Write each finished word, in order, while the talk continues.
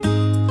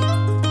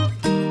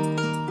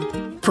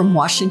From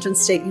Washington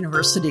State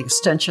University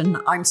Extension,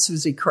 I'm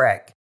Susie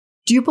Craig.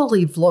 Do you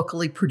believe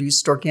locally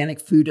produced organic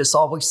food is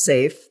always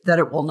safe, that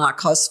it will not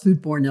cause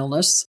foodborne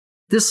illness?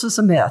 This is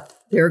a myth.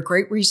 There are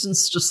great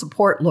reasons to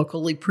support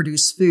locally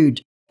produced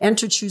food and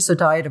to choose a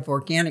diet of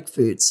organic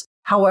foods.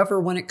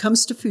 However, when it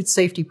comes to food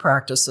safety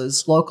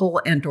practices,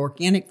 local and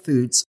organic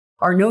foods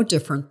are no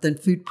different than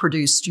food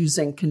produced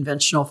using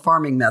conventional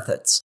farming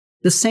methods.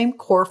 The same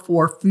core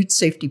 4 food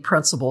safety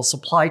principles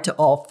apply to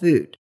all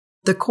food.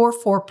 The core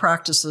 4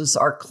 practices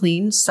are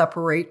clean,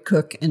 separate,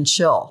 cook, and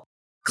chill.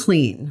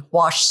 Clean.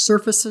 Wash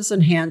surfaces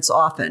and hands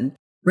often.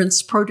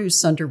 Rinse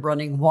produce under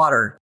running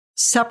water.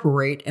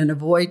 Separate and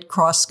avoid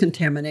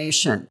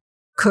cross-contamination.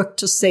 Cook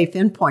to safe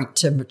endpoint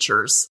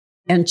temperatures.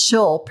 And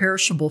chill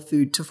perishable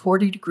food to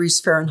 40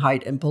 degrees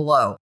Fahrenheit and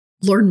below.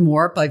 Learn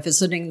more by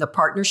visiting the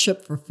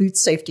Partnership for Food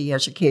Safety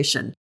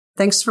Education.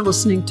 Thanks for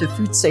listening to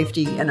Food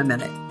Safety in a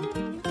Minute.